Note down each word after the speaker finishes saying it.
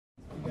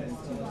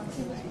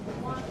Okay,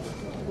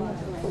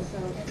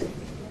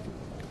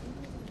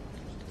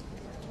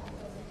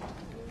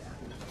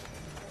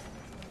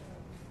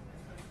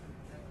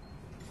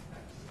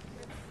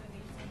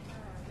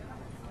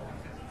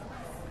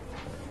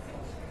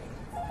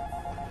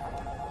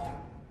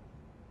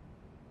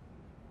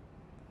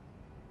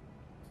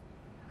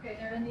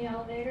 they're in the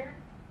elevator.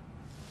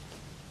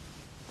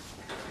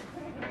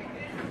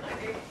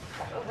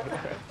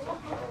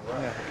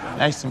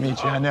 Nice to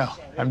meet you. I know.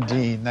 I'm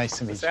Dean. Nice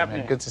to meet you,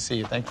 man. Good to see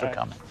you. Thanks for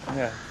coming.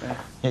 Yeah.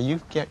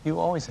 You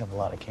always have a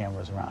lot of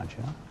cameras around,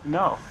 you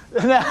know?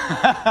 No.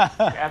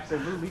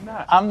 Absolutely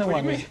not. I'm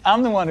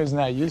the one who's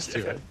not used to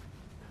it.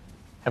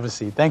 Have a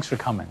seat. Thanks for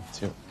coming,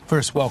 too.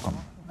 First, welcome.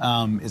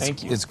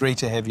 Thank you. It's great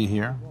to have you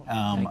here.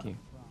 Thank you.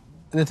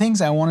 The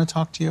things I want to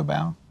talk to you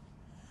about,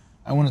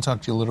 I want to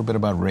talk to you a little bit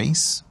about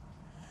race,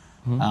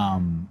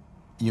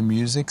 your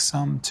music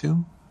some,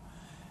 too.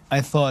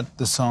 I thought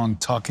the song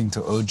Talking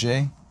to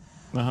O.J.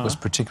 was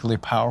particularly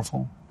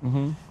powerful.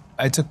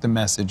 I took the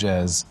message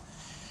as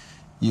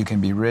you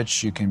can be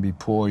rich, you can be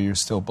poor, you're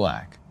still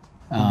black.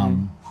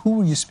 Who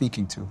were you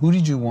speaking to? Who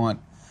did you want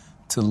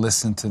to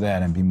listen to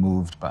that and be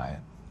moved by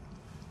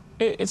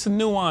it? It's a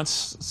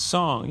nuanced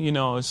song, you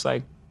know. It's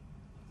like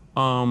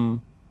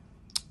I'm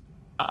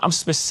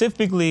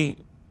specifically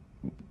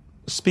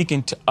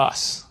speaking to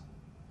us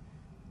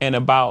and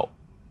about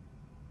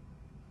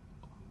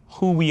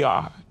who we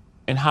are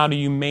and how do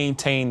you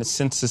maintain a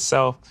sense of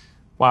self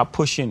while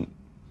pushing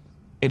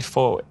it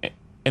forward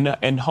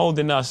and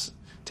holding us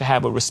to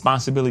have a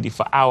responsibility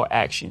for our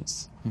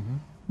actions.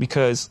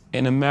 Because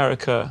in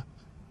America,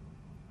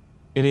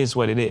 it is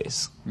what it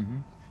is.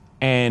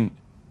 And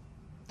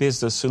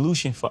there's a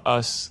solution for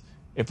us.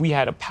 If we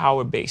had a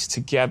power base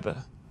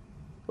together,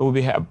 it would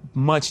be a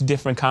much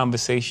different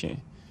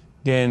conversation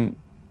than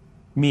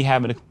me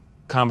having a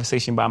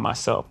conversation by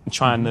myself and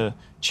trying to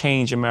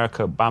change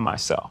America by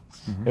myself.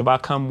 If I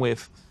come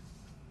with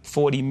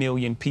 40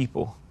 million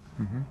people,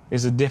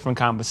 it's a different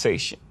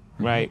conversation,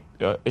 right?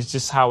 It's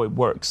just how it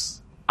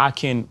works. I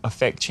can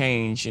affect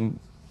change and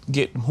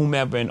get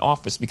whomever in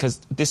office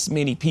because this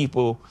many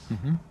people,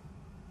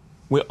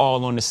 we're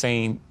all on the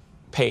same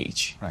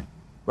page.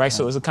 Right?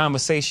 So as a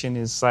conversation,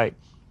 it's like,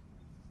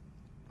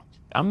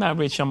 I'm not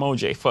rich, I'm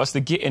OJ. For us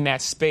to get in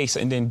that space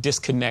and then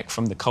disconnect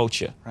from the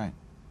culture.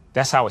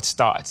 That's how it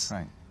starts.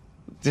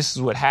 This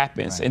is what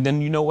happens. And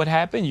then you know what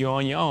happened? You're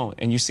on your own.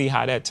 And you see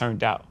how that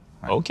turned out.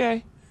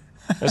 Okay.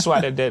 That's why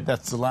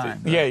that's the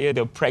line.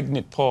 The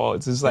pregnant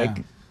pause. It's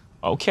like,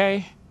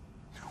 okay.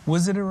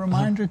 Was it a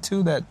reminder,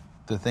 too, that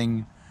the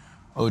thing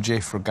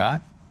OJ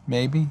forgot,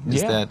 maybe?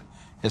 Is that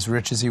as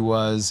rich as he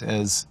was,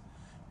 as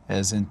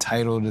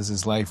entitled as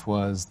his life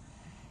was,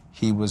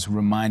 he was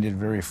reminded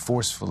very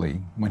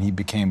forcefully when he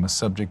became a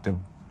subject of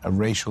a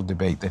racial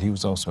debate that he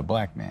was also a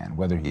black man,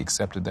 whether he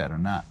accepted that or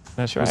not.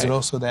 That's right. Was it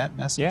also that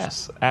message?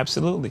 Yes,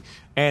 absolutely.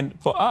 And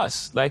for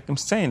us, like I'm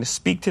saying, to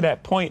speak to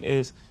that point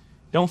is,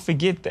 don't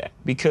forget that,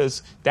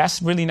 because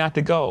that's really not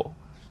the goal.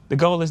 The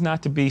goal is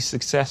not to be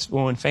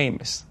successful and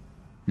famous.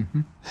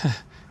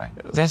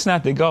 That's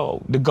not the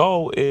goal. The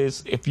goal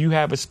is, if you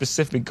have a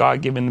specific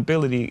God-given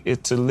ability, is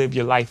to live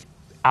your life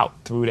out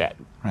through that.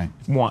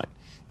 One.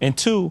 And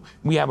two,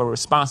 we have a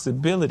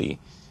responsibility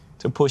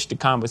to push the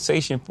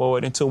conversation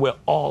forward until we're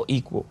all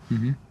equal.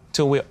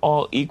 Until we're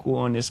all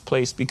equal in this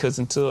place, because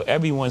until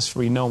everyone's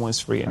free, no one's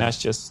free. And that's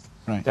just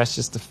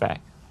the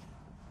fact.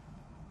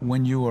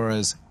 When you are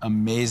as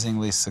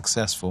amazingly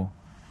successful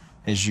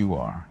as you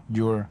are,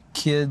 your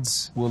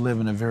kids will live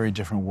in a very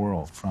different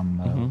world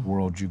from the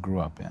world you grew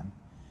up in.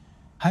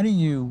 How do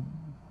you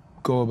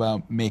go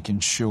about making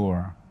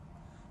sure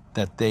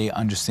that they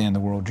understand the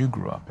world you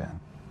grew up in?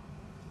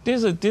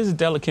 There's a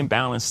delicate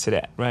balance to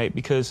that, right?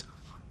 Because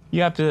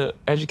you have to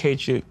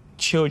educate your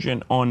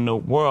children on the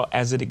world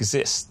as it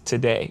exists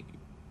today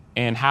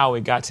and how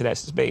it got to that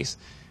space.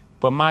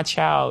 But my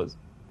child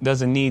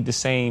doesn't need the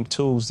same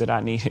tools that I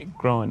needed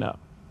growing up.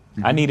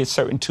 I needed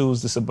certain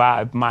tools to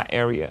survive my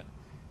area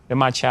that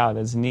my child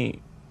doesn't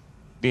need.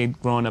 They're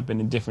growing up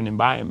in a different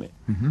environment.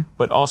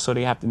 But also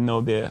they have to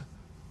know their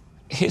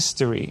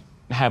history,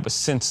 have a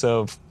sense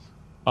of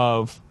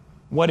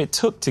what it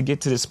took to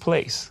get to this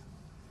place,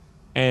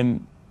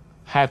 and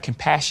have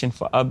compassion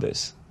for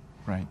others.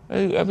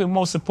 The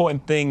most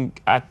important thing,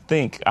 I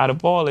think, out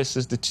of all this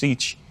is to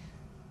teach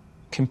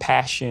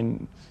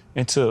compassion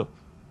and to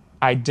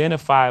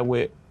identify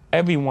with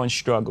everyone's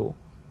struggle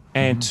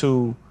and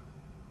to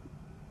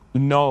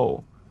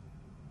know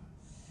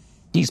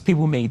these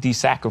people made these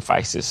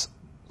sacrifices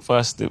for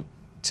us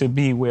to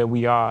be where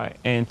we are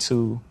and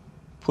to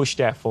push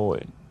that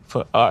forward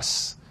for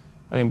us.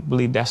 I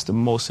believe that's the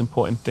most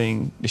important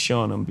thing to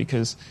show them,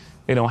 because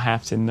they don't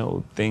have to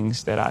know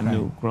things that I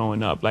knew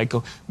growing up, like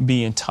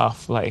being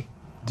tough. Like,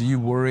 do you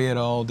worry at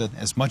all that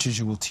as much as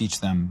you will teach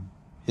them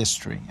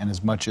history and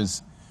as much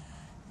as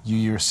you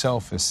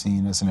yourself is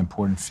seen as an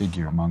important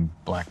figure among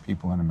black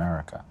people in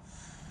America,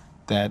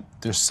 that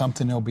there's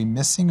something they'll be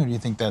missing? Or do you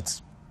think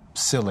that's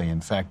silly,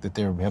 in fact, that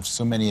they have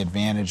so many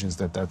advantages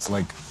that that's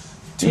like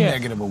too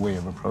negative a way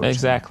of approaching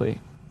Exactly.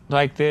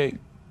 like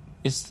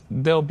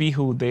they'll be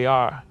who they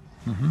are,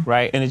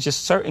 right? And it's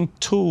just certain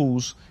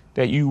tools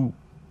that you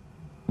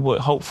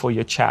would hope for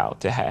your child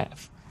to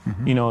have.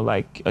 You know,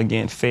 like,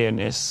 again,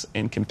 fairness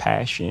and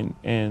compassion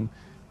and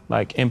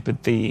like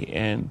empathy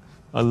and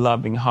a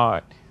loving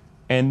heart.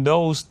 And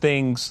those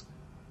things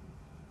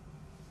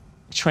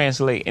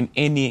translate in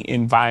any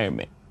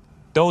environment.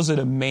 Those are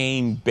the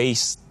main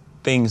base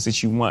things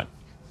that you want.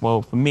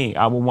 Well, for me,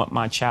 I would want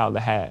my child to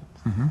have.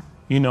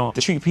 You know,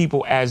 to treat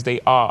people as they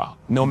are,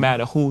 no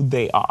matter who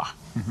they are,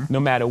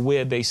 no matter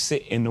where they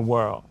sit in the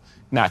world.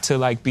 Not to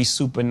like be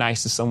super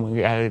nice to someone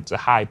at a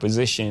high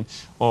position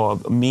or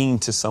mean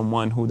to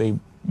someone who they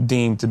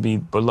deem to be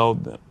below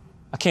them.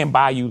 I can't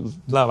buy you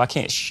love. I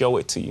can't show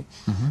it to you.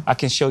 I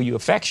can show you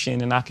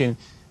affection, and I can,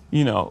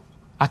 you know,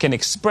 I can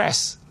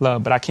express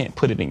love, but I can't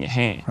put it in your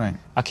hand. Right.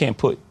 I can't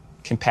put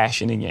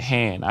compassion in your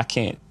hand. I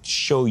can't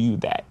show you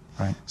that.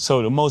 Right.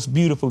 So the most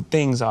beautiful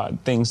things are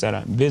things that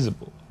are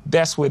invisible.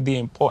 That's where the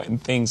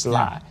important things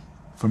lie.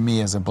 For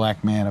me, as a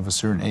black man of a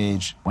certain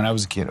age, when I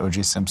was a kid,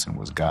 O.J. Simpson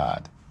was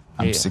God.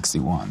 I'm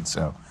 61,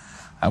 so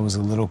I was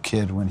a little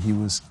kid when he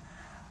was.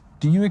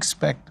 Do you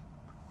expect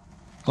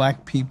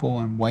black people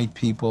and white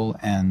people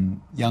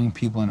and young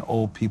people and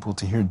old people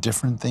to hear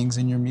different things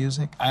in your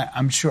music?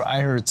 I'm sure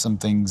I heard some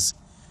things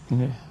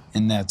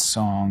in that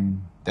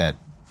song that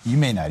you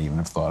may not even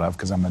have thought of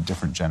because I'm a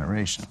different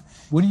generation.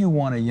 What do you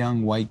want a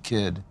young white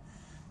kid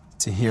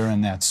to hear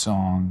in that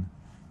song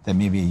that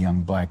maybe a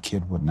young black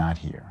kid would not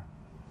hear?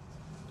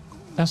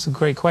 That's a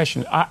great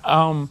question.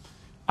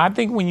 I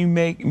think when you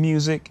make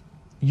music,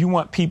 you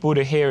want people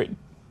to hear it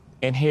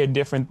and hear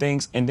different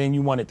things, and then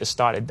you want it to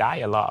start a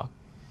dialogue,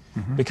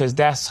 because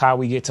that's how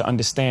we get to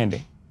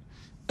understanding.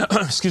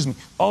 Excuse me.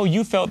 Oh,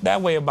 you felt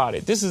that way about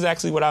it. This is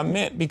actually what I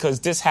meant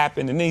because this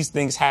happened and these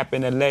things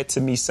happened and led to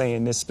me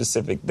saying this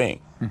specific thing.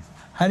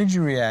 How did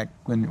you react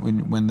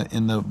when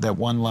that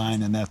one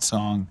line in that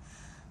song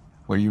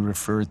where you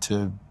referred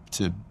to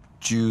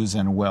Jews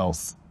and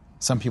wealth?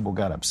 Some people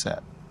got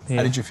upset. Yeah.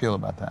 How did you feel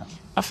about that?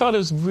 I felt it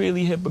was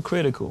really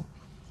hypocritical.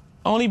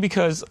 Only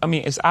because, I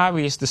mean, it's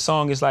obvious the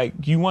song is like,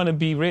 you want to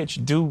be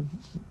rich, do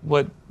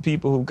what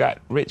people who got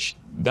rich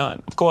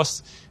done. Of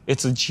course,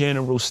 it's a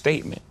general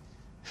statement,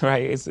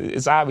 right?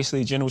 It's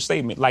obviously a general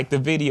statement. Like the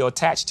video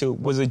attached to it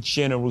was a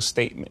general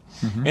statement.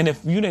 And if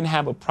you didn't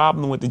have a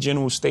problem with the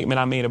general statement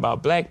I made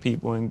about black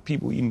people and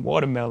people eating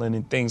watermelon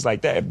and things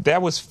like that, if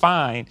that was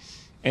fine,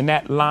 and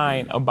that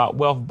line about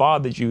wealth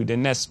bothered you,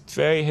 then that's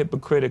very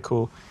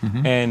hypocritical.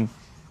 And,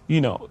 you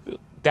know,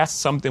 that's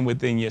something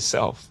within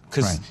yourself.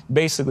 Because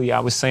basically I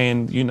was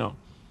saying, you know,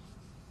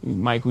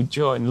 Michael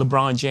Jordan,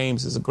 LeBron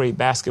James is a great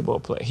basketball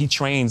player. He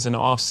trains in the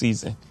off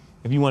season.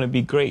 If you want to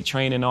be great,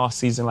 train in the off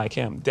season like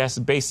him. That's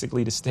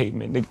basically the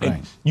statement.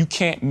 You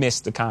can't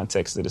miss the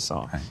context of the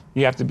song.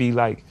 You have to be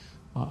like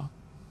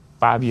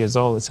 5 years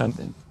old or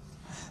something.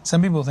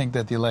 Some people think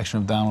that the election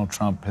of Donald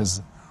Trump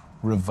has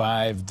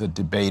revived the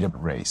debate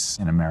of race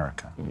in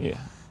America.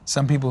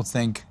 Some people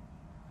think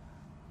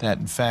that,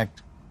 in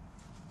fact,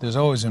 there's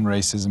always been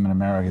racism in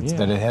America,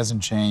 that it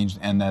hasn't changed,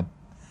 and that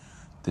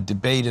the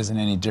debate isn't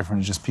any different,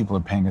 it's just people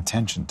are paying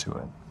attention to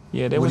it.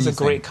 Yeah, there was a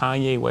great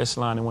Kanye West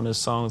line in one of the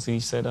songs. He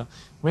said,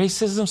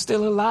 racism's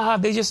still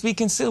alive, they just be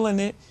concealing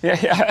it.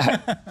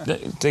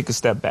 Take a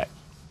step back.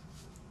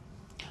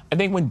 I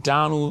think when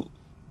Donald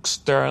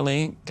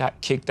Sterling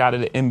got kicked out of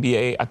the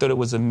NBA, I thought it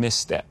was a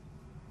misstep.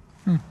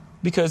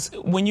 Because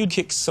when you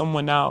kick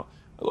someone out,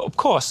 of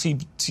course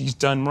he's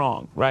done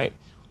wrong, right?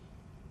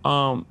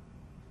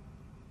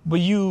 But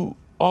you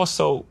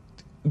also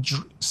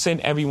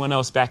send everyone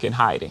else back in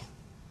hiding.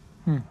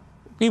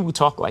 People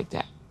talk like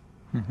that.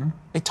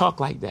 They talk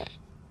like that.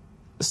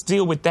 Let's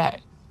deal with that.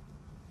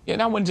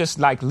 And I wouldn't just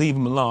like leave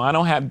him alone. I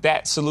don't have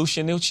that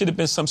solution. There should have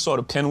been some sort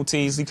of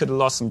penalties. He could have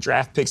lost some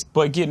draft picks.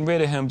 But getting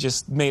rid of him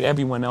just made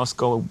everyone else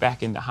go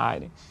back into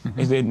hiding.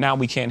 And then now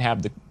we can't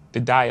have the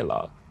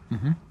dialogue.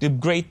 The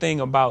great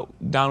thing about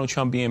Donald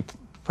Trump being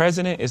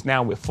president is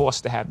now we're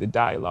forced to have the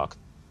dialogue.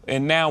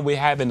 And now we're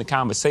having the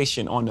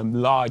conversation on a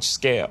large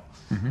scale.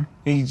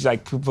 He's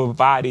like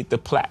provided the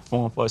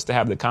platform for us to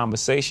have the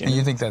conversation. And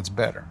you think that's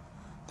better?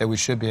 That we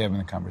should be having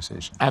the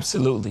conversation?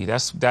 Absolutely.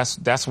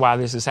 That's why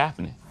this is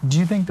happening. Do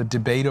you think the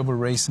debate over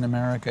race in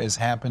America is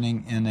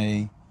happening in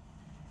a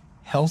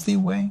healthy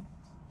way?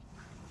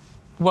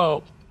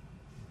 Well,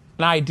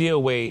 an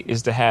ideal way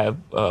is to have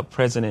a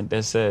president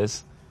that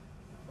says,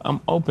 I'm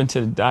open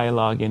to the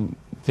dialogue and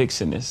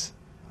fixing this.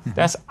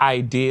 That's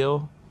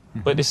ideal,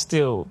 but it's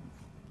still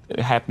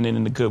happening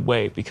in a good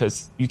way,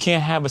 because you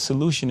can't have a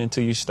solution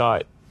until you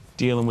start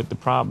dealing with the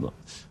problem.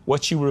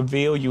 What you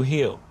reveal, you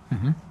heal.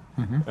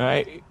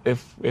 Right?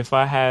 If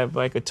I have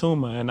like a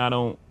tumor and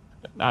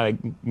I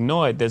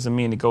ignore it, doesn't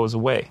mean it goes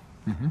away.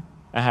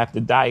 I have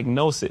to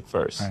diagnose it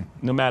first,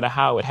 no matter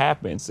how it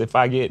happens. If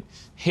I get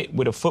hit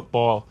with a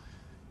football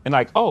and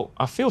like, oh,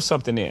 I feel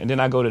something there, and then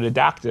I go to the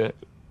doctor,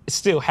 it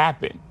still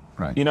happened.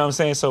 You know what I'm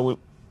saying? So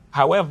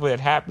however it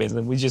happens,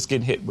 and we just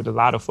get hit with a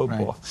lot of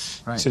football.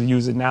 Right. To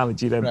use an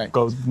analogy that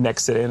goes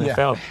next to the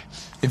NFL. Yeah.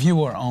 If you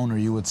were owner,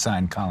 you would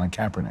sign Colin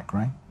Kaepernick,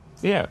 right?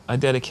 Yeah, I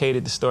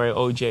dedicated the story of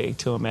OJ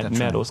to him at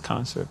Meadows'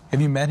 concert.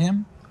 Have you met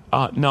him?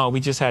 No, we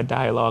just had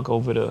dialogue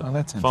over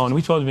the phone.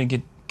 We told him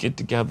to get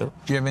together.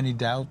 Do you have any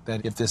doubt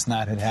that if this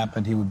not had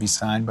happened, he would be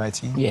signed by a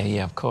team?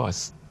 Yeah, of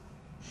course.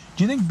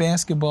 Do you think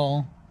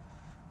basketball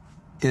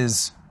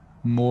is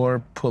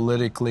more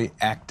politically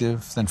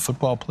active than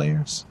football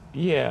players?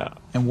 Yeah.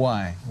 And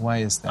why? Why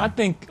is that? I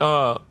think,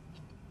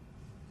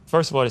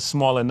 first of all, it's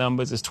smaller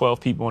numbers. There's 12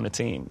 people on the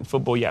team. In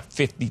football, you have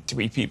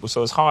 53 people.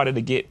 So it's harder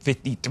to get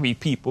 53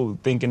 people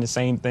thinking the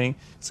same thing.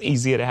 It's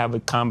easier to have a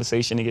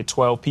conversation to get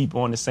 12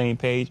 people on the same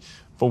page,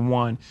 for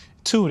one.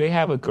 Two, they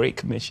have a great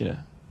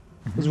commissioner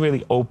who's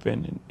really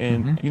open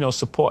and you know,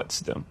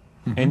 supports them.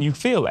 And you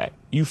feel that.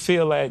 You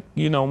feel that,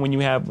 you know, when you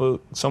have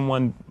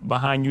someone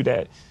behind you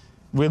that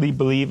really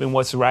believe in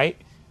what's right,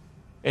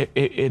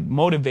 it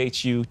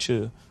motivates you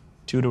to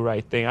do the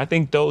right thing. I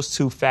think those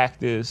two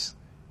factors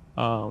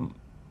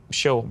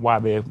show why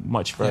they're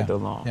much further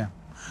along. Yeah.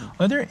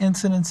 Are there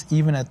incidents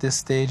even at this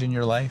stage in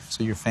your life?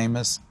 So you're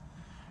famous,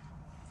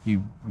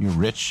 you're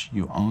rich,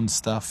 you own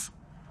stuff,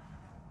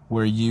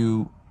 where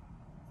you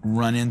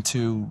run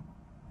into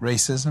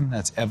racism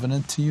that's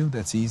evident to you,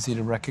 that's easy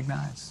to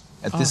recognize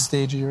at this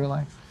stage of your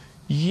life?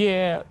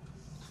 Yeah.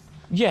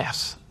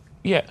 Yes.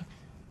 Yeah.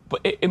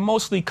 But it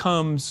mostly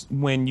comes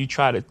when you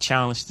try to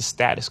challenge the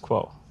status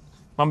quo.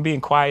 If I'm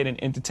being quiet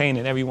and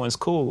entertaining, everyone's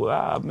cool.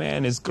 Ah,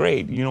 man, it's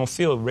great. You don't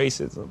feel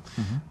racism.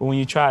 But when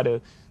you try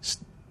to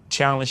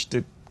challenge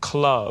the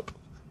club,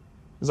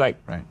 it's like,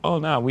 oh,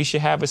 no, we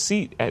should have a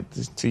seat at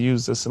this, to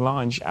use the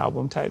Solange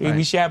album title.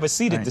 We should have a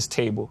seat at this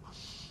table.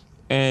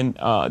 And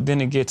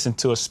then it gets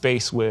into a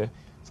space where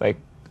it's like,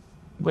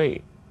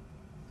 wait,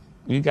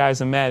 you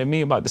guys are mad at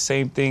me about the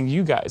same thing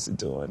you guys are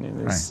doing.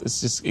 And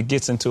it's just, it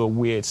gets into a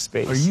weird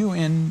space. Are you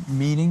in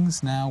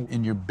meetings now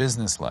in your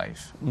business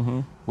life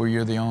where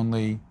you're the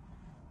only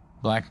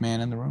black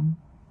man in the room?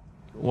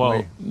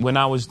 Well, when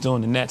I was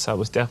doing the Nets, I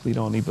was definitely the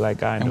only black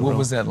guy in the room. And what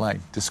was that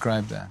like?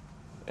 Describe that.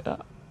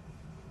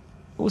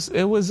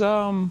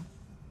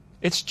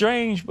 It's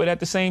strange, but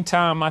at the same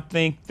time, I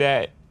think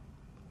that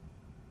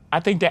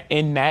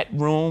in that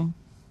room,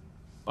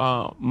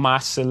 my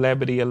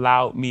celebrity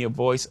allowed me a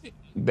voice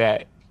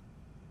that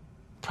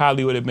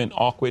probably would have been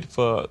awkward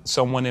for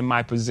someone in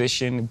my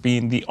position,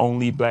 being the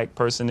only black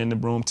person in the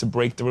room, to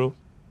break through.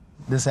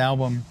 This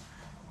album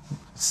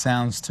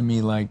sounds to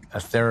me like a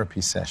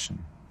therapy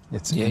session.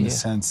 It's in the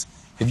sense,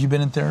 have you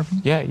been in therapy?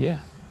 Yeah.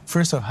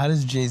 First off, how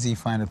does Jay-Z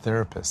find a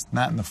therapist?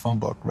 Not in the phone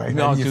book, right?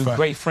 No, dude,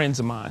 great friends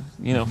of mine,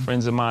 you know,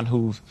 friends of mine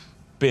who've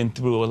been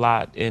through a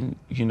lot and,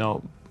 you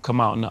know,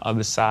 come out on the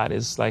other side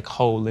as like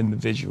whole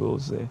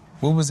individuals.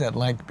 What was that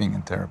like being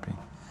in therapy?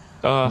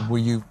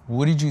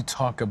 What did you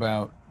talk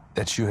about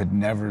that you had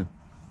never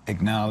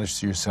acknowledged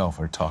to yourself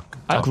or talk?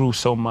 I grew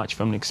so much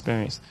from the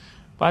experience.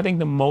 But I think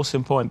the most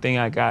important thing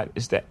I got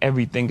is that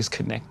everything is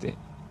connected.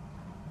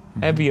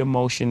 Every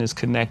emotion is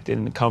connected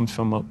and it comes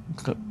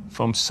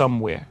from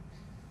somewhere.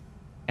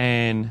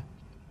 And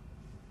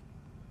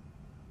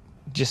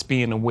just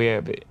being aware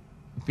of it.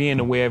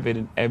 Being aware of it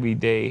in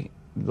everyday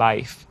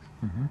life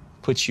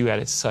puts you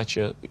at such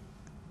an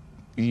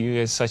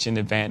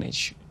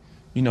advantage.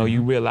 You know,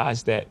 you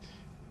realize that,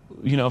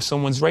 you know, if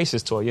someone's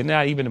racist toward you, it's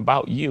not even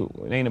about you.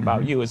 It ain't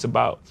about you. It's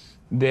about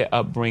their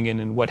upbringing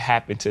and what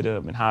happened to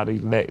them and how they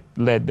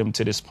led them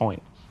to this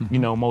point. You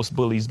know, most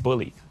bullies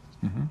bully.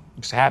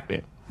 It's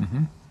happened.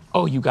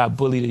 Oh, you got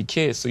bullied as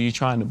kids, so you're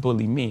trying to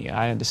bully me.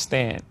 I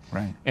understand.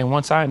 Right. And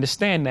once I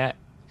understand that,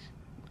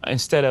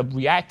 instead of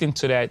reacting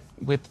to that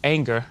with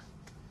anger,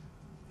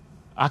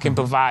 I can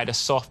provide a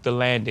softer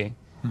landing.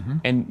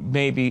 And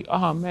maybe,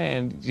 oh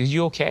man, are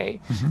you okay?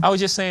 I was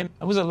just saying,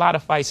 there was a lot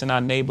of fights in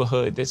our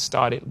neighborhood that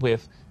started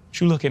with,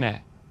 what you looking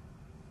at?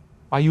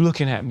 Why you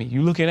looking at me?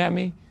 You looking at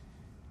me?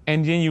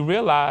 And then you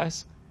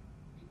realize,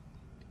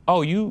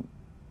 you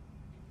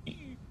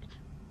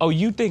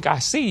think I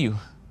see you.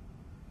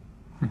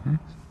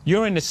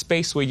 You're in the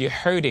space where you're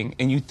hurting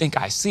and you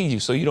think I see you,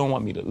 so you don't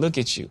want me to look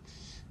at you.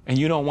 And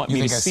you don't want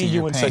me to see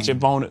you in such a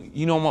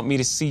you don't want me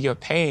to see your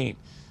pain.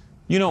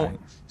 You know,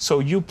 so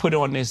you put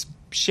on this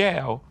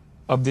shell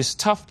of this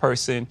tough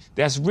person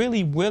that's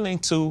really willing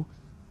to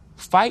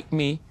fight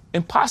me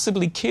and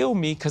possibly kill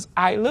me because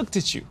I looked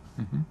at you.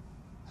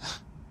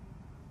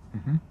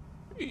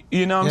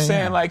 You know what I'm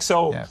saying? Like,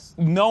 so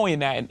knowing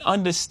that and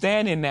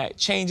understanding that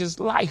changes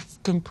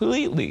life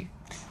completely.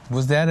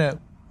 Was that a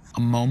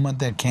moment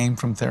that came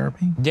from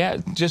therapy? Yeah,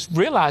 just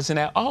realizing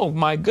that, oh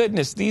my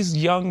goodness, these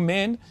young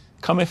men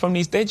coming from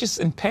they're just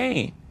in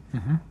pain.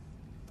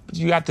 But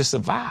you got to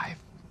survive.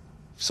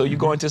 So you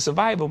go into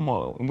survival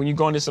mode. And when you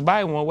go into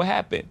survival mode, what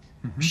happened?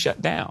 You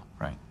shut down.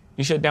 Right.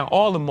 You shut down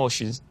all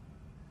emotions.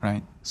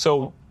 Right.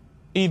 So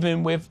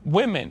even with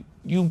women,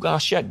 you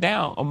got shut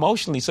down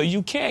emotionally, so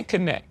you can't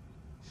connect.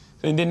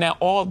 And then now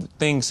all the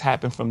things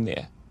happen from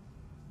there.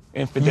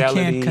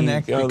 Infidelity. You can't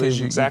connect because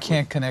you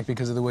can't connect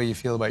because of the way you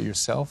feel about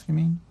yourself, you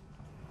mean?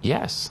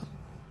 Yes.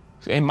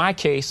 In my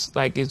case,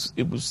 like it's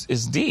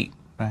deep.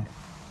 Right.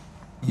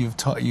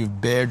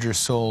 You've bared your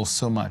soul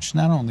so much,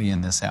 not only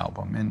in this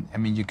album, and I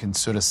mean, you can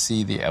sort of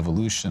see the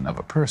evolution of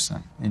a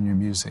person in your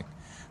music.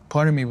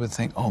 Part of me would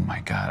think, oh my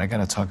God, I got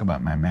to talk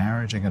about my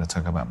marriage, I got to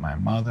talk about my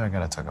mother, I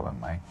got to talk about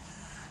my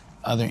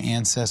other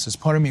ancestors.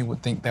 Part of me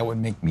would think that would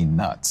make me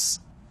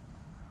nuts.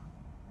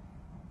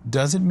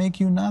 Does it make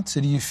you nuts,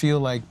 or do you feel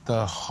like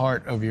the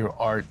heart of your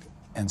art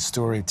and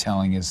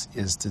storytelling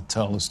is to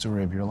tell the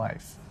story of your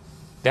life?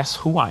 That's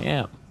who I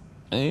am.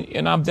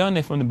 And I've done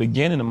it from the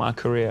beginning of my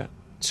career.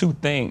 Two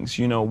things,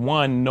 you know.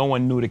 One, no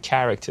one knew the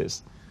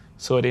characters,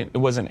 so it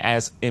wasn't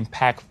as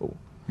impactful,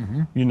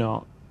 you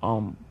know.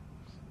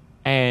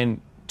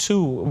 And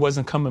two, it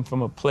wasn't coming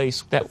from a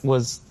place that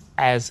was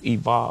as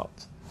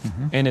evolved.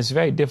 And it's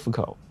very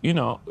difficult. You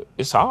know,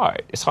 it's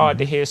hard. It's hard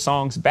to hear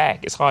songs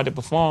back. It's hard to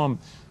perform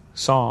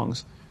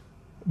songs.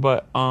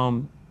 But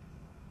I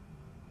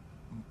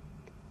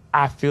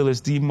feel it's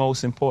the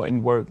most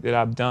important work that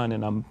I've done,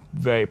 and I'm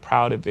very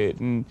proud of it.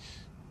 And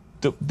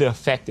the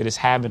effect that it's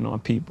having on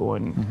people.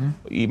 And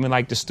even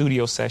like the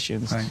studio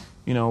sessions,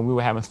 you know, we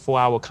were having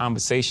 4-hour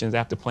conversations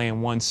after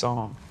playing one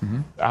song.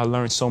 I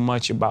learned so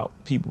much about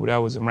people that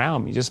was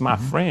around me, just my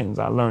friends.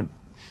 I learned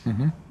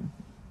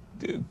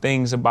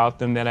things about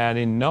them that I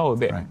didn't know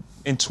that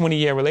in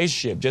 20-year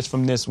relationship just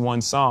from this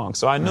one song.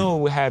 So I knew it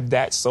would have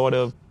that sort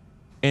of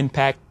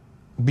impact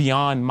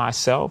beyond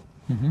myself.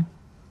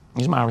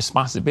 It's my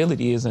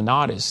responsibility as an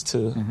artist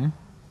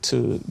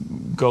to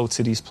go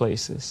to these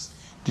places.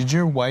 Did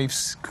your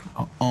wife's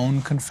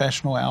own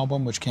confessional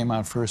album, which came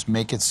out first,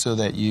 make it so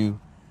that you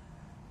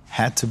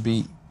had to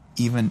be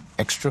even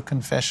extra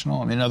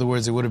confessional? I mean, in other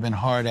words, it would have been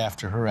hard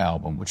after her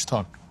album, which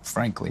talked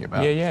frankly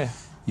about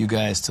you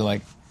guys to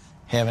like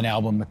have an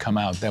album to come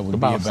out that would be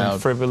about some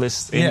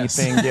frivolous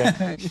anything.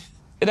 Yeah.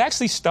 It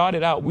actually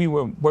started out, we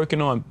were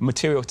working on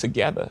material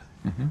together,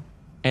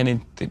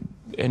 and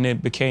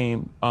it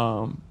became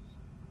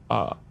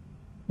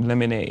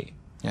Lemonade.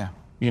 Yeah.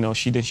 You know,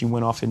 she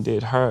went off and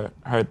did her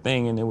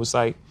thing, and it was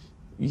like,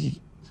 it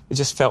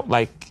just felt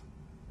like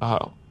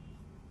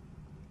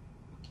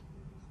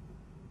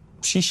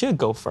she should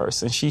go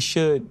first, and she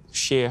should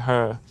share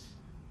her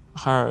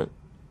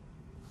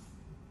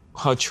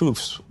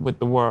truths with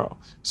the world.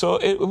 So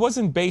it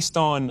wasn't based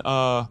on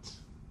I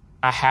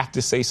have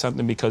to say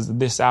something because of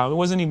this album. It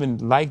wasn't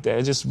even like that.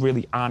 It's just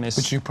really honest.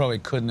 But you probably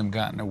couldn't have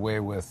gotten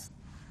away with,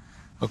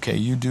 okay,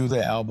 you do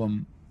the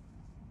album,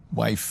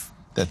 wife,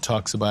 that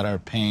talks about our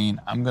pain.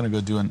 I'm going to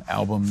go do an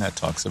album that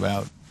talks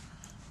about,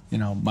 you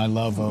know, my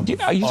love of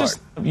art.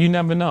 You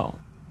never know.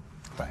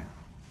 Right.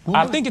 Well,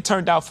 I think it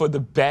turned out for the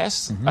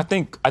best. I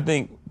think,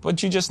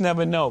 but you just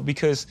never know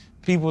because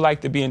people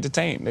like to be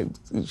entertained.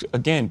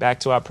 Again,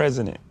 back to our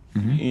president.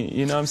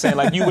 You know what I'm saying?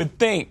 Like you would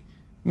think,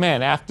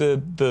 man, after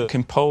the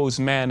composed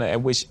manner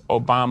at which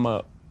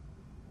Obama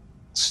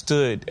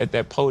stood at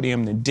that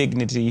podium, the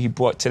dignity he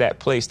brought to that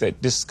place,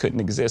 that this couldn't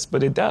exist,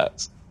 but it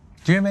does.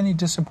 Do you have any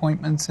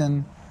disappointments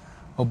in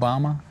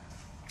Obama?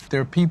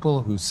 There are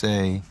people who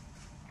say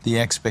the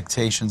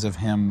expectations of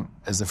him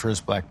as the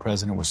first black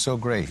president were so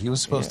great. He was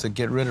supposed to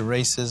get rid of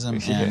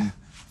racism and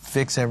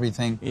fix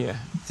everything. Yeah.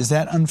 Is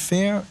that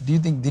unfair? Do you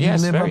think did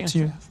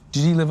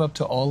he live up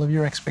to all of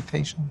your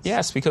expectations?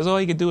 Yes, because all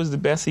he could do is the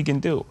best he can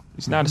do.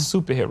 He's not a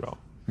superhero.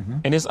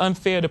 And it's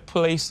unfair to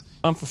place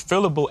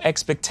unfulfillable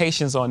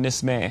expectations on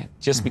this man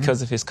just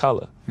because of his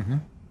color.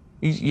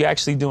 You're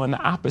actually doing the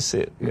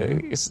opposite.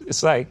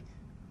 It's like,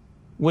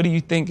 what do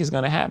you think is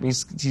going to happen?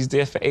 He's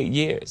there for 8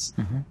 years.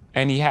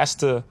 And he has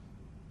to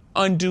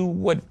undo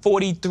what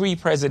 43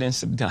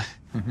 presidents have done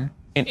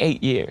in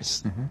 8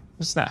 years.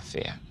 It's not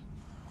fair.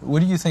 What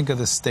do you think of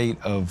the state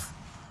of,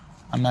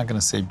 I'm not going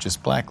to say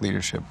just black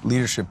leadership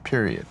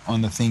period,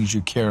 on the things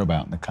you care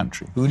about in the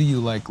country? Who do you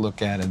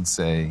look at and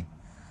say,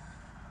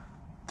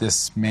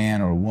 this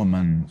man or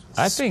woman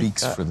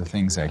speaks for the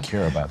things I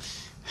care about?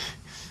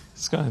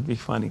 It's going to be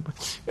funny,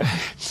 but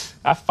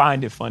I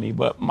find it funny.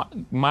 But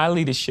my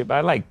leadership,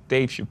 I like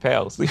Dave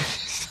Chappelle's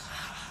leadership.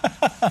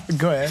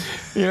 Go ahead.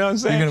 You know what I'm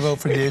saying? You're going to vote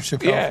for Dave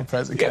Chappelle for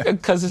president? Yeah,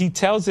 because he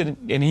tells it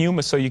in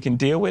humor so you can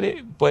deal with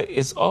it, but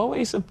it's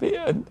always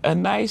a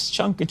nice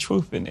chunk of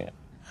truth in there.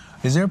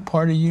 Is there a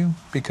part of you,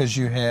 because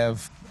you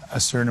have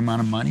a certain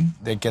amount of money,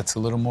 that gets a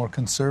little more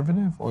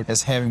conservative? Or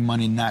does having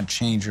money not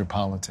change your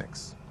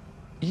politics?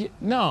 Yeah,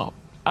 no,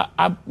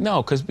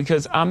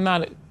 because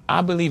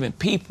I believe in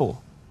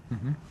people.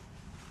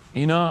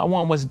 You know, I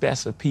want what's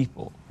best for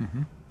people.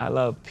 I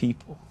love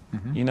people.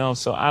 You know,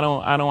 so I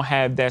don't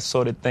have that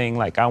sort of thing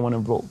like I want to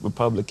vote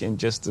Republican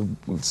just to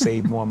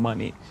save more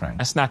money.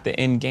 That's not the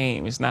end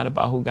game. It's not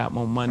about who got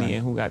more money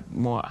and who got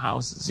more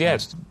houses.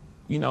 Yes,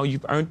 you know,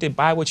 you've earned it.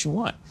 Buy what you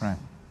want.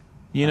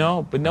 You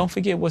know, but don't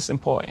forget what's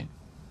important.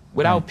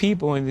 Without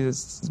people, and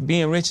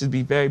being rich would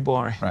be very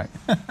boring.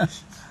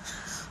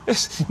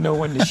 No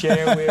one to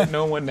share with,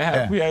 no one to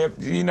have.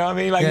 You know what I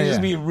mean? Like, you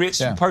just be a rich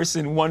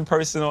person, one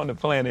person on the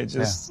planet,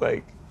 just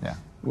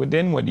well,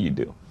 then what do you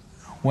do?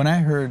 When I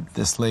heard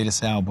this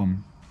latest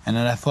album, and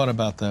then I thought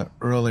about the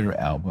earlier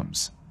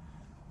albums,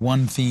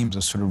 one theme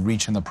is sort of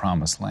reaching the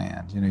promised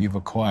land. You know, you've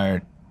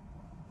acquired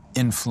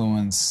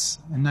influence,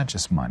 and not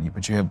just money,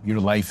 but your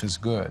life is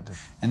good.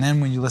 And then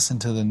when you listen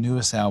to the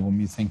newest album,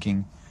 you're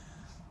thinking,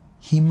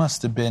 he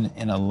must have been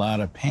in a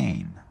lot of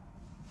pain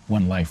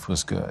when life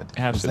was good.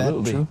 Absolutely.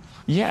 Is that true?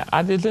 Yeah,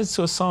 I did listen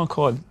to a song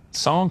called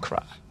Song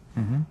Cry.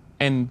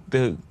 And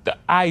the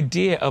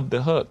idea of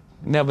the hook,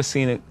 never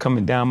seen it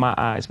coming down my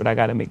eyes, but I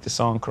got to make the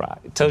song cry.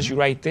 It tells you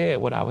right there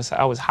what I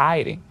was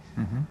hiding.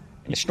 And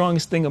the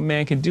strongest thing a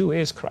man can do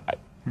is cry.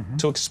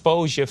 To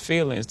expose your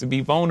feelings, to be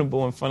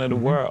vulnerable in front of the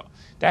world.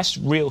 That's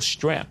real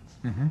strength.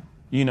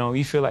 You know,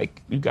 you feel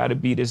like you got to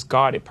be this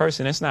guarded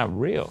person. That's not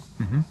real.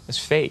 It's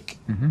fake.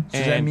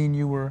 Does that mean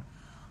you were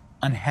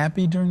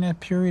unhappy during that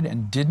period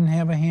and didn't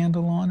have a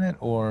handle on it,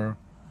 or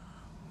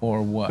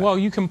what? Well,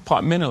 you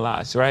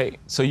compartmentalize, right?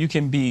 So you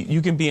can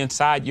be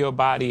inside your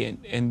body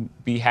and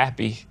be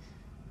happy,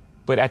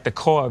 but at the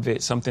core of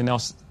it, something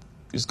else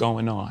is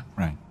going on.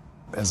 Right.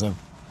 As a,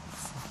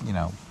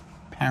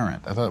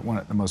 parent, I thought one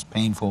of the most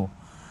painful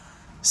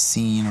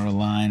scene or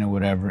line or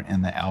whatever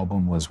in the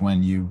album was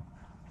when you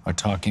are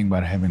talking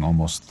about having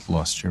almost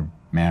lost your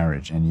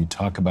marriage, and you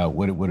talk about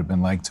what it would have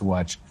been like to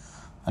watch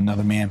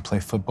another man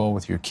play football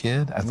with your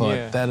kid. I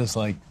thought that is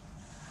like,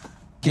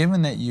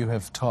 given that you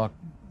have talked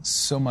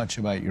so much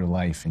about your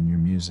life and your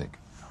music,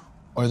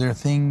 are there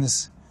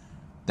things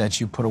that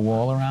you put a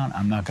wall around?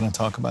 I'm not going to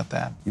talk about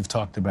that. You've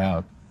talked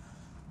about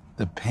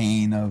the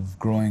pain of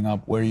growing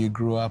up, where you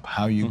grew up,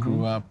 how you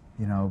grew up,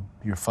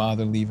 your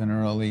father leaving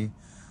early,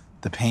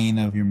 the pain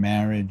of your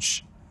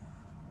marriage,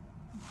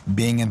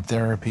 being in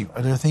therapy.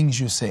 Are there things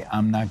you say,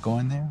 I'm not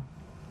going there?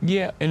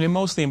 Yeah, and it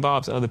mostly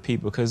involves other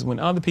people, because when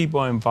other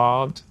people are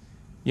involved,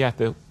 you have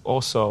to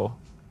also,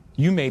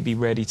 you may be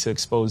ready to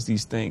expose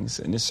these things.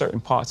 And there's certain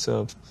parts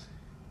of,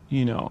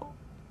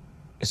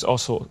 it's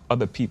also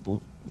other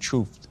people's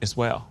truth as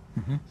well.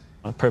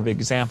 A perfect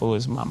example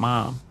is my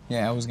mom.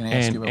 Yeah, I was going to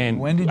ask you about, and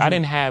when did I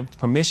didn't have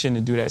permission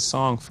to do that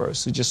song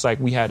first. So just like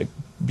we had a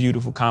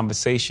beautiful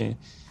conversation.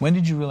 When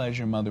did you realize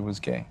your mother was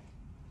gay?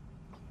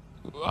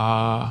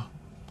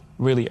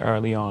 Really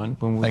early on.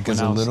 When as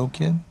a little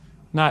kid?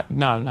 Not,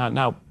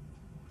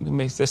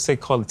 let's say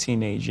call it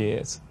teenage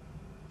years.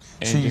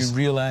 And so you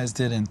realized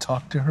it and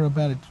talked to her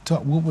about it?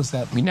 What was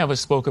that? We never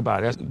spoke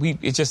about it.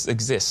 It just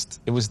exists.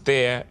 It was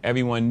there.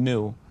 Everyone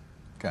knew.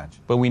 Gotcha.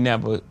 But we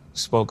never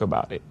spoke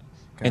about it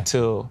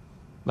until,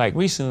 like,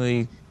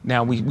 recently.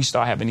 Now we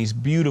start having these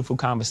beautiful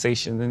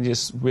conversations and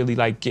just really,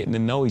 like, getting to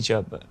know each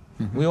other.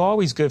 We were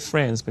always good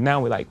friends, but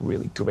now we're, like,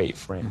 really great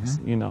friends,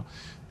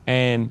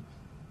 And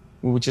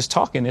we were just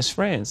talking as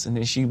friends, and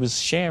then she was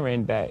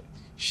sharing that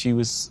she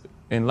was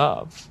in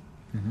love.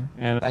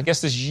 And I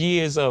guess there's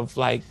years of,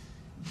 like,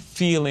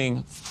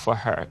 feeling for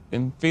her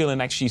and feeling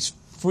like she's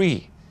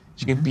free.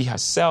 She can be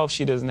herself.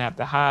 She doesn't have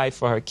to hide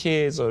for her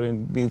kids or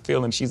be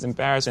feeling she's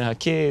embarrassing her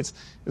kids.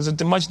 It was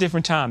a much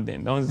different time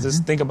then. Don't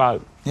just think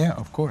about... Yeah,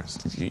 of course.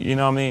 You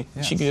know what I mean?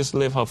 Yes. She could just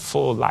live her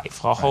full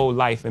life, her whole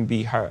life, and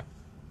be her.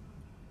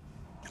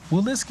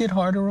 Will this get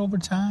harder over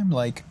time?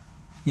 Like,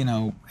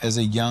 as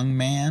a young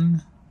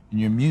man, and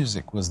your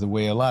music was the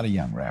way a lot of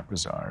young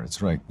rappers are. It's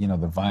like, the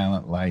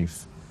violent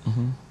life.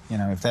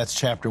 If that's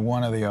chapter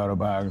 1 of the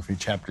autobiography,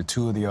 chapter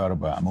 2 of the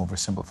autobiography, I'm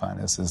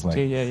oversimplifying this, is like,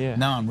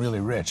 now I'm really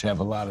rich, I have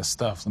a lot of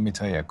stuff, let me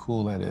tell you how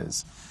cool that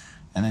is.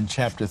 And then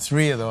chapter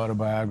 3 of the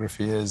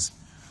autobiography is,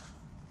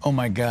 oh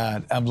my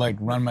God, I've like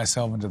run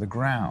myself into the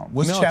ground.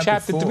 What's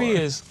chapter 4? 3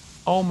 is,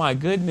 oh my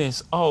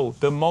goodness,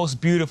 the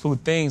most beautiful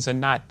things are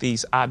not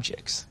these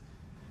objects.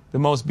 The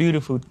most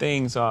beautiful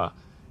things are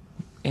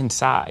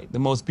inside. The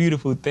most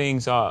beautiful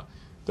things are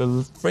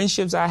the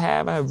friendships I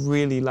have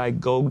really like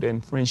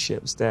golden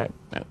friendships that,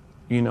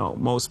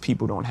 most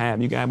people don't have.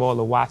 You can have all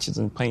the watches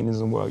and paintings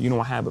in the world. You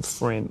don't have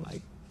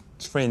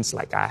friends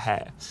like I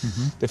have.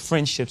 The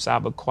friendships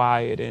I've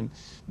acquired and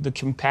the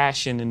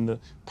compassion and the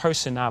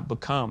person I've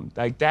become.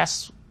 Like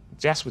that's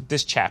what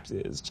this chapter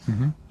is,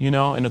 and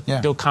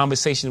the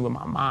conversations with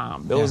my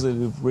mom. Those are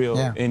the real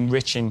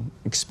enriching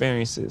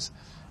experiences.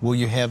 Will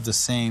you have the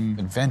same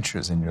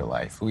adventures in your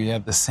life? Will you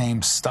have the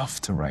same stuff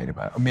to write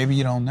about? Or maybe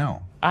you don't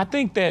know. I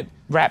think that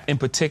rap in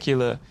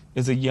particular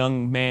is a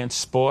young man's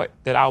sport,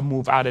 that I'll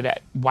move out of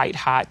that white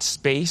hot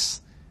space.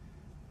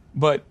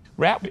 But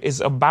rap is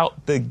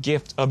about the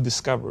gift of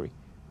discovery.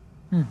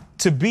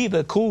 To be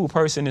the cool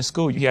person in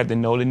school, you have to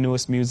know the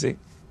newest music,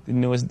 the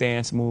newest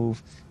dance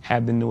move,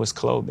 have the newest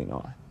clothing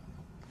on.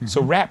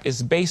 So rap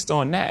is based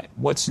on that.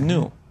 What's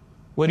new?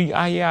 What do you?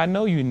 I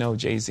know you know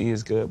Jay-Z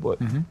is good, but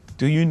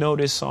do you know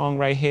this song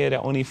right here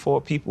that only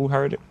 4 people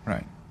heard it?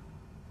 Right.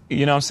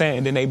 You know what I'm saying?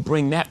 And then they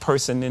bring that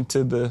person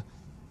into the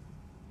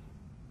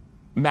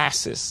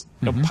masses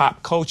of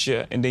pop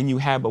culture, and then you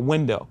have a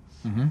window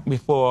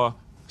before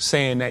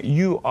saying that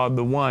you are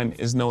the one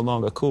is no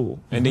longer cool.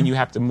 And then you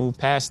have to move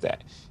past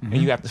that, and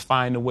you have to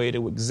find a way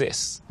to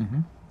exist.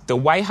 The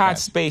white hot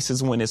space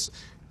is when it's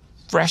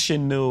fresh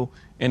and new,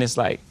 and it's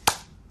like,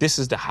 this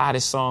is the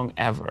hottest song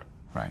ever.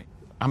 Right.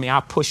 I mean,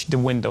 I push the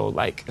window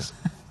like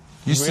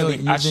You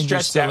think you're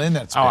still in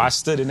that space? Oh, I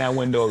stood in that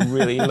window a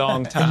really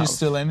long time. Are you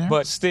still in there?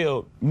 But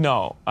still,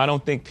 no. I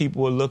don't think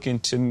people are looking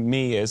to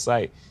me as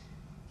like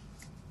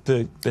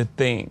the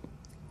thing.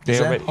 Is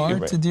that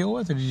hard to deal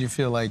with, or did you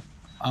feel like,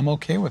 I'm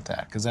okay with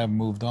that because I've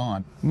moved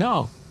on?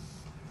 No.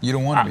 You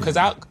don't want to be. Because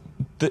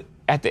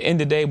at the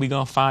end of the day, we're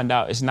going to find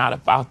out it's not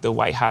about the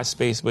white hot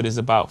space, but it's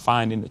about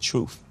finding the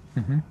truth.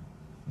 Mm-hmm.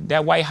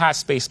 That white hot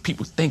space,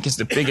 people think is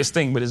the biggest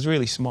thing, but it's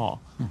really small.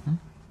 Mm-hmm.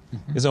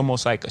 Mm-hmm. It's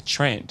almost like a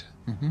trend.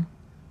 Mm-hmm.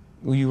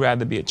 Will you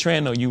rather be a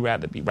trend or you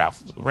rather be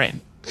Ralph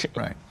Lauren?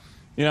 Right.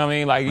 You know what I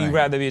mean? Like, you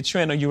rather be a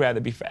trend or you rather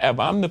be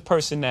forever. I'm the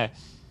person that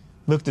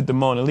looked at the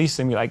Mona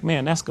Lisa and be like,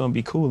 man, that's going to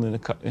be cool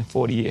in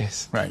 40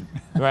 years. Right.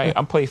 Right?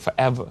 I play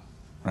forever.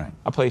 Right.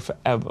 I play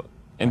forever.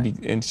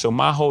 And so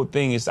my whole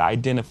thing is to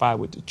identify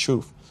with the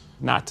truth,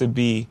 not to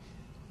be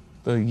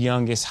the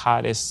youngest,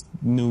 hottest,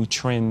 new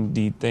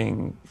trendy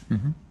thing.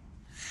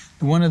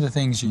 Mm-hmm. One of the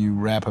things you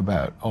rap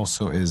about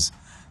also is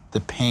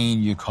the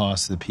pain you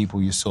caused the people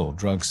you sold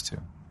drugs to.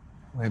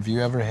 Have you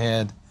ever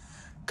had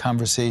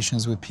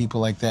conversations with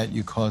people like that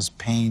you caused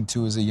pain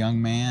to as a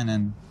young man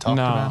and talked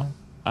about it? No,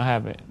 I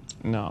haven't.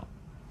 No.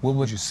 What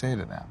would you say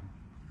to them?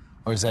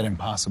 Or is that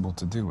impossible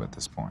to do at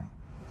this point?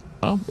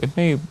 Well,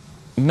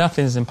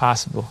 nothing's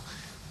impossible,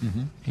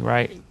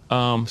 right?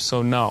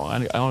 So no,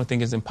 I don't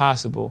think it's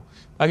impossible.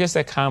 I guess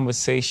that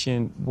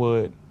conversation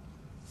would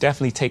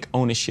definitely take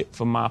ownership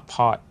for my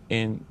part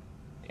in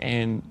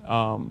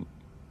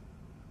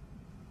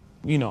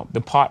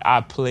the part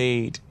I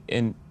played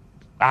in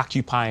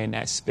occupying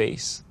that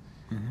space.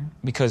 Mm-hmm.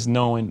 Because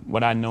knowing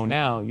what I know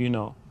now,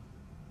 you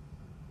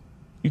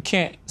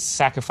can't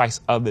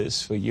sacrifice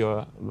others for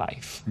your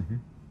life. Mm-hmm.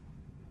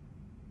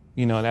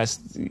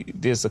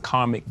 There's a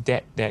karmic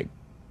debt that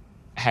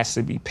has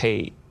to be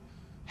paid.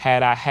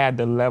 Had I had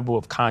the level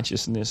of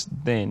consciousness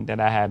then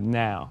that I have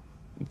now,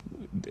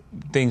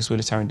 things would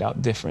have turned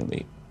out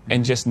differently. Mm-hmm.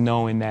 And just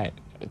knowing that,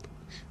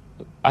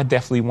 I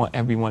definitely want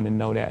everyone to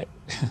know that.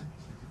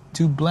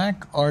 Do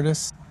black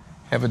artists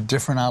have a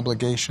different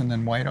obligation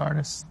than white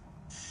artists?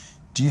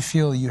 Do you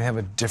feel you have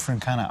a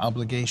different kind of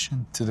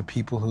obligation to the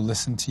people who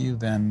listen to you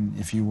than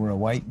if you were a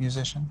white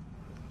musician?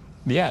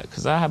 Yeah,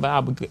 because I have an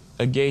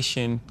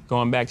obligation,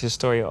 going back to the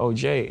story of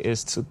OJ,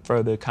 is to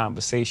further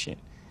conversation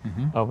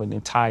of an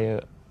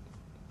entire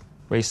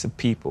race of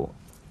people.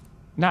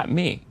 Not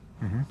me,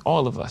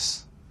 all of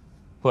us.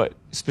 But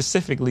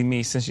specifically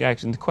me, since you're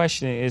asking the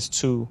question, is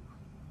to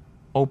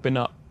open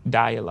up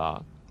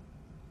dialogue.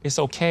 It's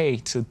okay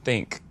to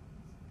think.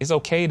 It's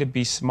okay to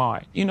be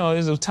smart.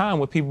 There's a time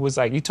where people was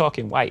like, you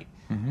talking white.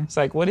 Mm-hmm. It's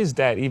like, what does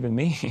that even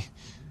mean?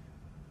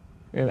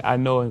 And I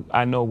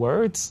know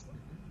words.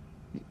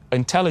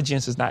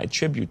 Intelligence is not a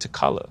tribute to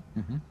color.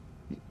 Mm-hmm.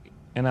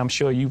 And I'm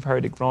sure you've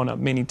heard it growing up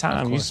many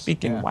times. You're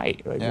speaking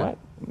white. Like, what?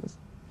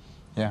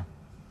 Yeah.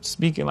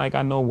 Speaking like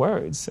I know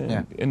words.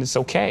 And it's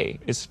okay.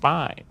 It's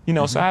fine.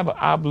 So I have an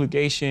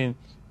obligation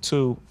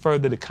to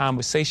further the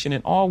conversation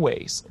in all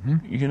ways.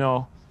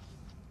 Mm-hmm.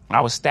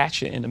 Our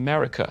stature in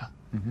America,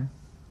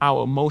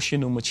 our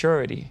emotional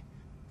maturity,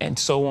 and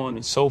so on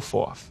and so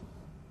forth.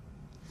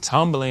 It's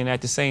humbling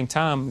at the same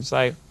time. It's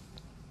like,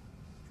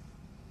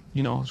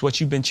 it's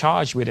what you've been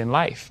charged with in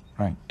life.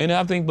 Right. And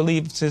I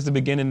believe since the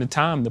beginning of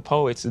time, the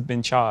poets have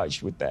been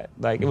charged with that.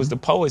 Like, it was the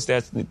poets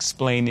that's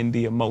explaining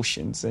the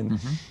emotions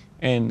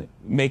and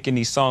making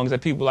these songs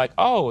that people are like,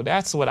 oh,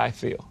 that's what I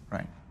feel.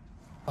 Right.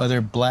 Are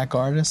there black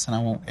artists, and I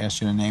won't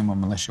ask you to name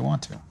them unless you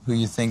want to, who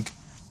you think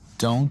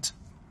don't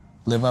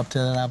live up to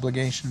that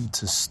obligation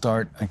to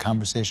start a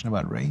conversation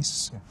about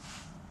race?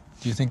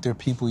 Do you think there are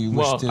people you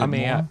wish did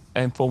more?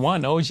 And for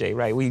one, OJ,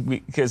 right?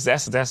 Because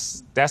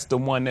that's the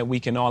one that we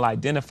can all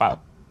identify.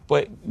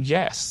 But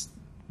yes,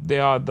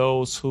 there are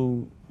those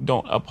who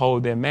don't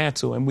uphold their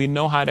mantle, and we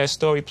know how that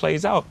story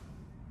plays out.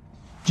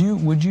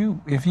 Would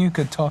you, if you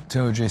could talk to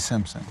O.J.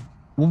 Simpson,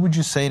 what would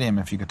you say to him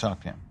if you could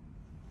talk to him?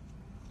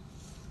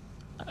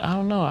 I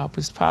don't know. I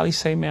would probably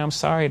say, man, I'm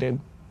sorry that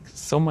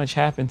so much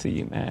happened to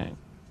you, man.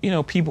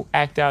 People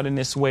act out in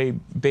this way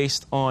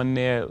based on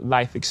their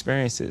life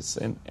experiences.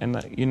 And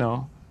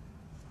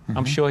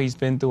I'm sure he's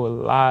been through a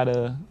lot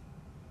of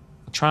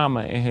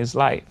trauma in his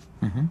life.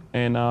 Mm-hmm.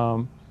 And,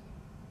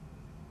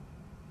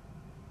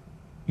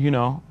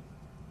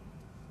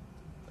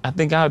 I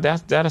think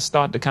that'll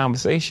start the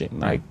conversation.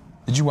 Like,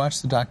 did you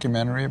watch the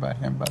documentary about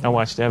him? By the way? I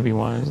watched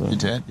everyone. So. You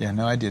did? Yeah,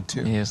 no, I did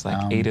too. Yeah, it's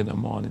like 8 of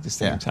them all at the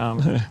same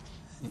time.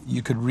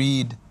 You could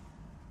read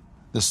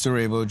the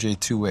story of O.J.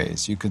 two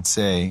ways. You could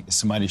say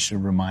somebody should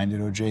have reminded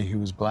O.J. he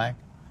was black.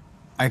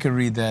 I could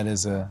read that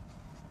as a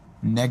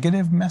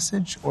negative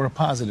message or a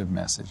positive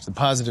message. The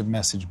positive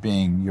message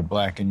being you're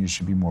black and you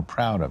should be more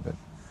proud of it.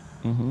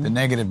 Mm-hmm. The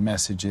negative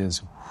message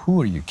is,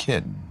 who are you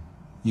kidding?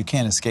 You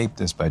can't escape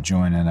this by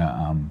joining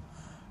a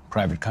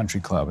private country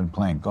club and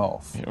playing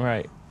golf.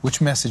 Right. Which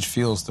message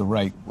feels the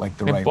right one?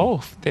 They're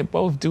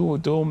both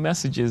dual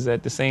messages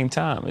at the same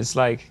time. It's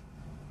like,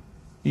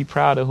 be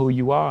proud of who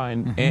you are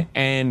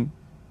and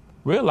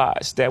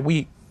realize that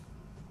we're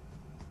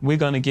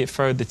going to get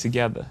further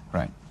together.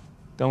 Right.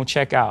 Don't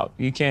check out.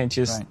 You can't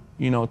just,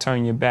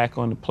 turn your back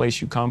on the place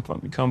you come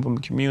from. You come from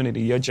a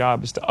community. Your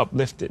job is to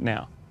uplift it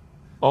now.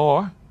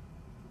 Or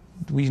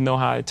we know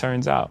how it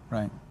turns out.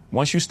 Right.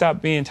 Once you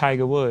stop being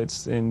Tiger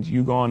Woods and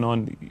you going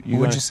on... What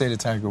would you say to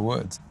Tiger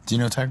Woods? Do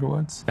you know Tiger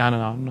Woods? No,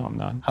 I'm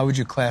not. How would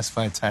you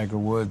classify Tiger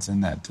Woods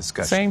in that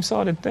discussion? Same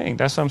sort of thing.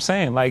 That's what I'm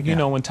saying. Like, you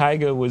know, when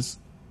Tiger was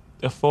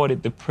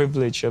afforded the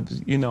privilege of,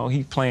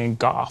 he playing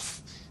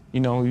golf,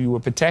 you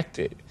were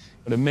protected.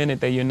 The minute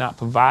that you're not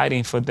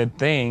providing for the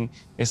thing,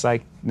 it's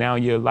like now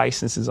your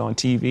license is on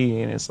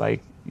TV and it's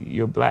like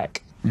you're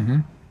black.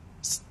 So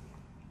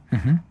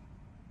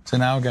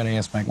now I've got to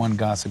ask my one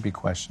gossipy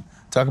question.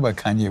 Talk about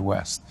Kanye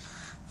West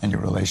and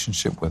your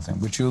relationship with him,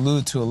 which you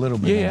alluded to a little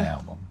bit in the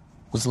album.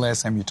 When's the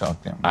last time you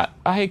talked to him?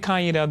 I hate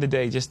Kanye the other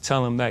day, just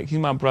tell him that he's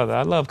my brother.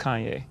 I love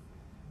Kanye.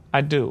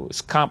 I do. It's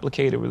a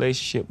complicated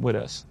relationship with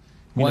us.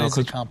 Why is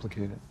it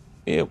complicated?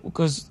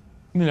 Because,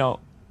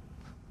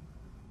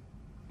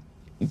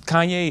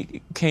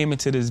 Kanye came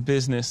into this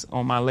business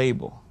on my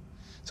label.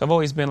 So I've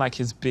always been like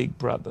his big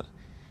brother.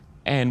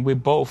 And we're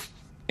both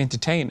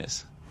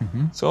entertainers.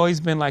 So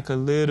always been like a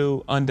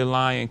little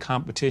underlying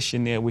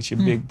competition there with your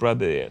big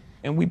brother there.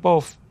 And we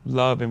both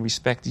love and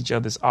respect each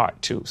other's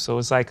art too. So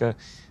it's like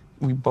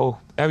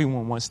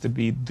everyone wants to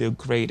be the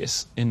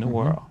greatest in the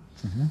world.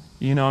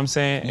 You know what I'm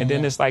saying? And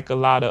then there's like a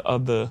lot of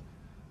other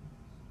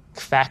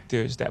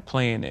factors that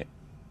play in it.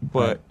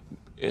 But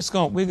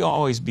we're gonna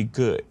always be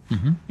good.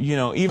 Even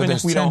but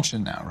if we don't. there's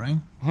tension now, right?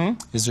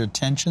 Is there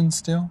tension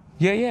still?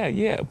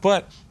 Yeah.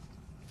 But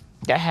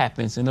that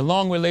happens. In a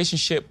long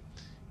relationship,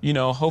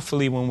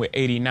 hopefully when we're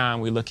 89,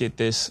 we look at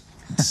this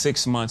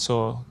 6 months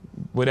or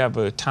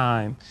whatever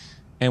time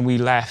and we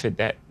laugh at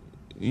that.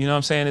 You know what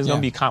I'm saying? There's going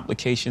to be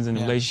complications in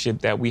the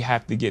relationship that we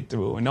have to get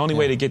through. And the only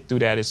way to get through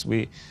that is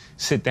we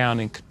sit down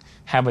and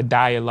have a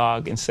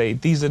dialogue and say,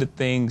 these are the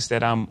things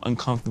that I'm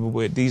uncomfortable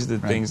with. These are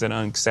the things that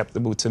are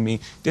unacceptable to me.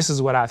 This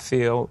is what I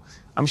feel.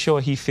 I'm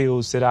sure he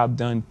feels that I've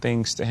done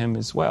things to him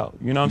as well.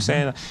 You know what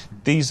I'm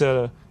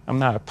saying? I'm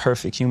not a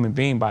perfect human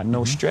being by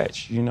no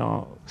stretch,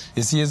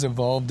 Is he as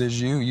evolved as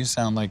you? You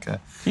sound like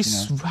a...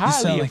 He's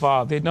highly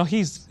evolved. No,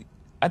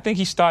 I think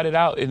he started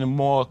out in a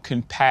more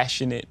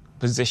compassionate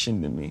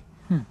position than me.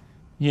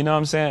 You know what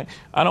I'm saying?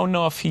 I don't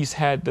know if he's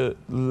had the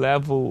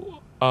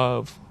level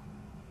of...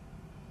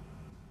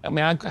 I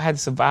had to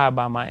survive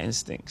by my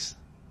instincts.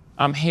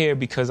 I'm here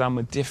because I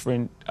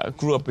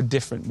grew up a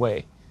different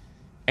way.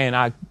 And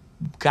I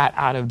got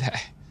out of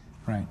that.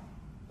 Right.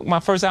 My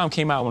first album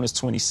came out when I was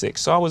 26,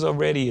 so I was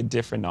already a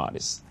different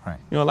artist. Right.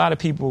 A lot of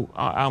people,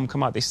 album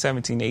come out, they're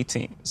 17,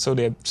 18. So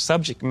their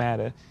subject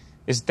matter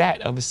is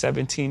that of a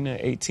 17 or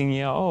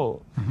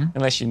 18-year-old.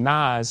 Unless you're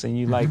Nas and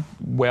you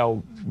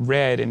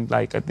well-read and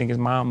I think his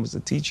mom was a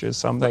teacher or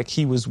something.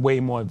 He was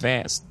way more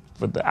advanced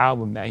for the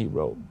album that he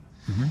wrote.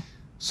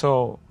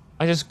 So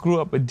I just grew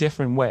up a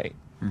different way.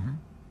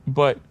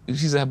 But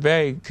she's a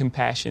very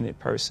compassionate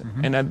person.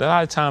 And a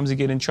lot of times you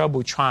get in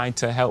trouble trying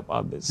to help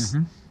others,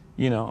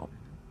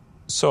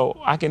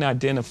 So I can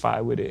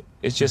identify with it.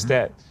 It's just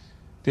that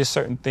there's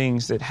certain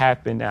things that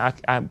happen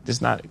that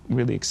it's not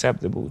really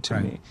acceptable to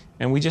me.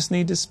 And we just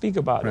need to speak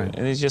about it.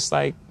 And it's just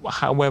like,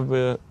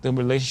 however the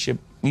relationship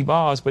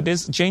evolves, but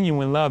there's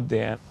genuine love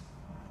there.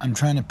 I'm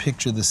trying to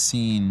picture the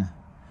scene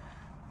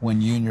when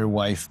you and your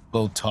wife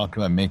both talked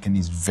about making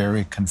these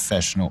very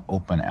confessional,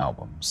 open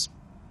albums.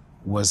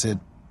 Was it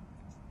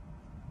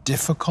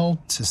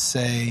difficult to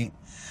say,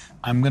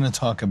 I'm going to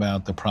talk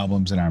about the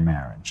problems in our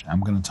marriage. I'm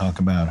going to talk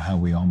about how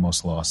we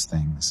almost lost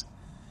things.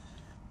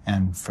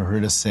 And for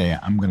her to say,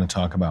 I'm going to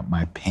talk about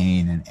my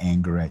pain and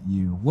anger at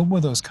you. What were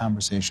those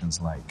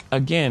conversations like?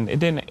 Again, it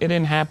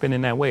didn't happen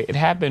in that way. It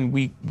happened,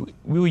 we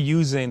were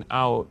using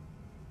our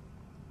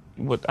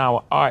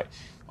art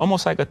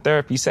almost like a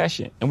therapy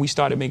session. And we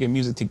started making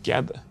music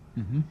together.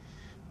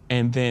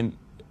 And then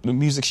the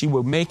music she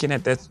was making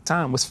at that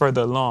time was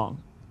further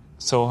along.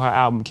 So her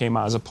album came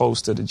out as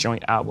opposed to the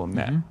joint album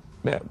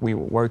that we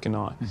were working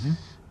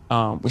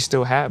on. We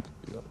still have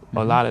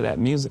a lot of that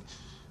music.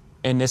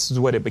 And this is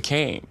what it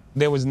became.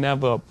 There was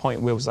never a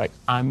point where it was like,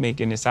 I'm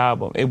making this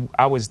album.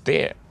 I was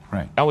there.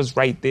 Right. I was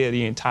right there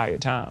the entire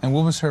time. And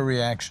what was her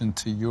reaction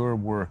to your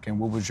work, and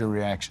what was your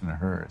reaction to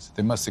hers?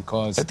 They must have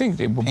caused I think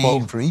they were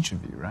pain both, for each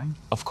of you, right?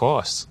 Of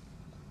course.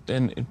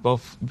 And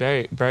both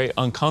very, very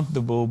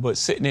uncomfortable, but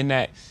sitting in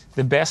that,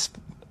 the best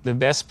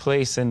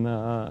place in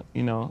the,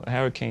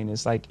 hurricane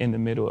is like in the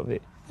middle of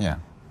it. Yeah.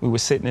 We were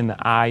sitting in the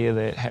eye of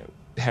that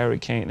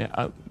hurricane.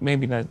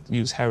 Maybe not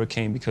use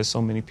hurricane because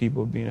so many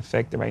people are being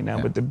affected right now,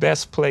 but the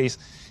best place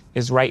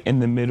is right in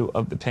the middle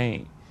of the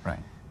pain. Right.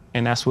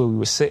 And that's where we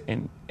were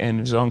sitting, and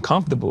it was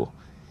uncomfortable.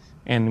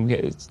 And we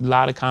had a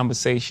lot of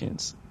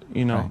conversations,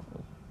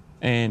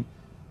 and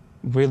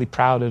really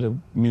proud of the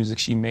music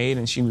she made,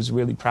 and she was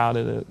really proud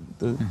of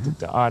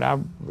the art I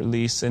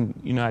released. And,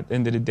 at the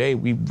end of the day,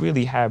 we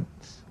really have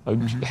a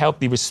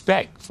healthy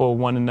respect for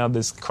one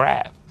another's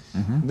craft.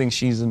 I think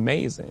she's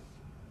amazing.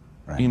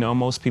 Right.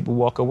 Most people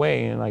walk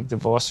away and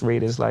divorce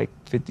rate is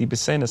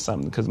 50% or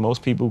something because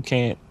most people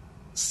can't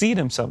see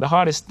themselves. The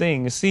hardest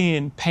thing is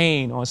seeing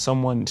pain on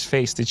someone's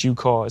face that you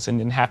caused and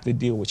then have to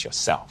deal with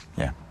yourself.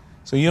 Yeah.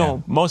 So you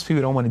don't, most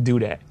people don't want to do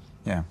that.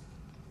 Yeah.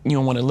 You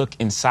don't want to look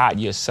inside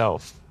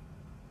yourself.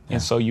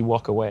 And so you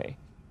walk away.